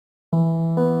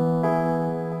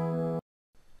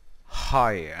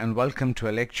Hi and welcome to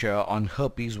a lecture on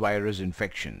herpes virus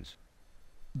infections.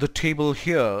 The table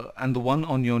here and the one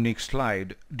on your next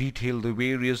slide detail the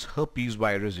various herpes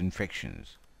virus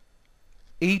infections.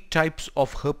 8 types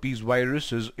of herpes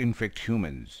viruses infect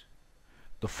humans.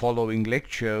 The following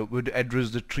lecture would address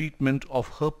the treatment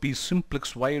of herpes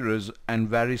simplex virus and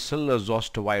varicella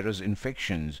zoster virus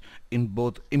infections in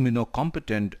both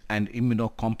immunocompetent and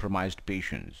immunocompromised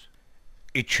patients.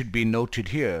 It should be noted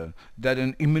here that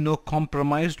in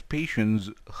immunocompromised patients,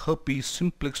 herpes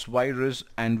simplex virus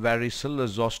and varicella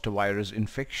zoster virus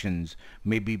infections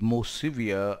may be more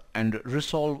severe and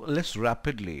resolve less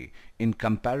rapidly in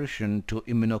comparison to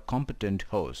immunocompetent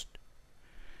hosts.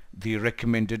 The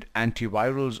recommended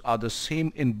antivirals are the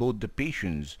same in both the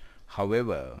patients,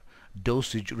 however,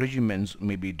 dosage regimens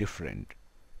may be different.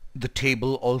 The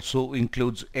table also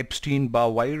includes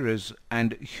Epstein-Barr virus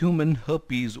and human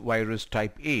herpes virus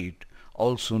type 8,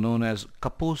 also known as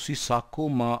Kaposi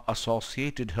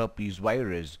sarcoma-associated herpes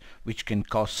virus, which can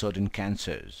cause certain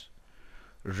cancers.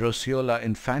 Roseola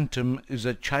infantum is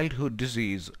a childhood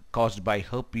disease caused by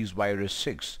herpes virus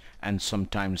 6 and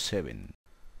sometimes 7.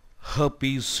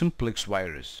 Herpes simplex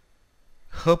virus.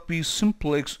 Herpes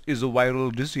simplex is a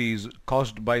viral disease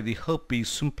caused by the herpes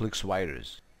simplex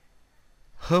virus.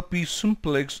 Herpes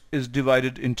simplex is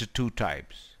divided into 2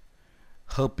 types.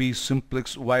 Herpes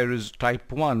simplex virus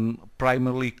type 1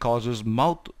 primarily causes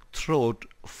mouth, throat,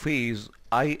 face,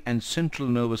 eye and central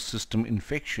nervous system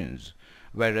infections,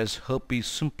 whereas herpes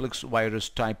simplex virus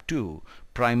type 2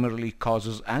 primarily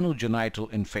causes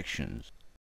anogenital infections.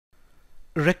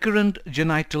 Recurrent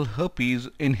genital herpes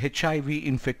in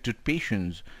HIV-infected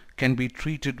patients can be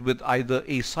treated with either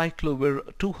acyclovir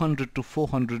 200 to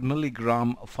 400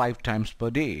 mg 5 times per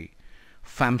day,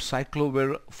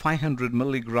 famciclovir 500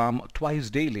 mg twice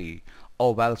daily,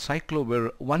 or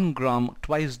valciclovir 1 gram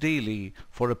twice daily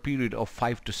for a period of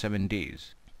 5 to 7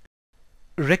 days.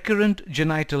 Recurrent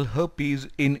genital herpes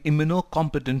in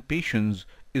immunocompetent patients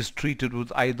is treated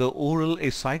with either oral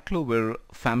acyclovir,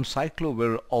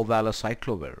 famciclovir, or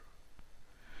valaciclovir.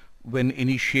 When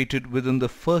initiated within the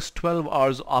first 12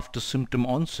 hours after symptom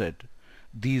onset,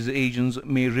 these agents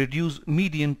may reduce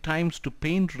median times to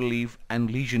pain relief and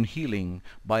lesion healing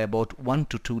by about 1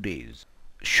 to 2 days.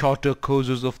 Shorter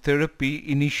courses of therapy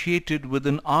initiated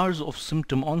within hours of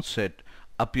symptom onset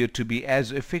appear to be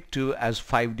as effective as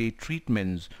 5-day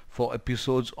treatments for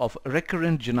episodes of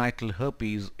recurrent genital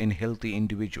herpes in healthy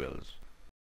individuals.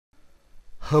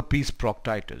 Herpes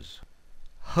proctitis.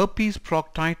 Herpes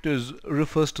proctitis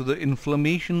refers to the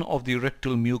inflammation of the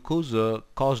rectal mucosa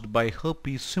caused by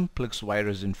herpes simplex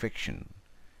virus infection.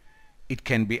 It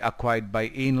can be acquired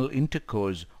by anal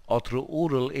intercourse or through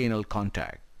oral anal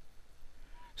contact.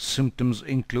 Symptoms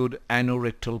include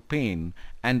anorectal pain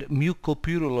and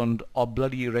mucopurulent or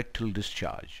bloody rectal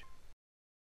discharge.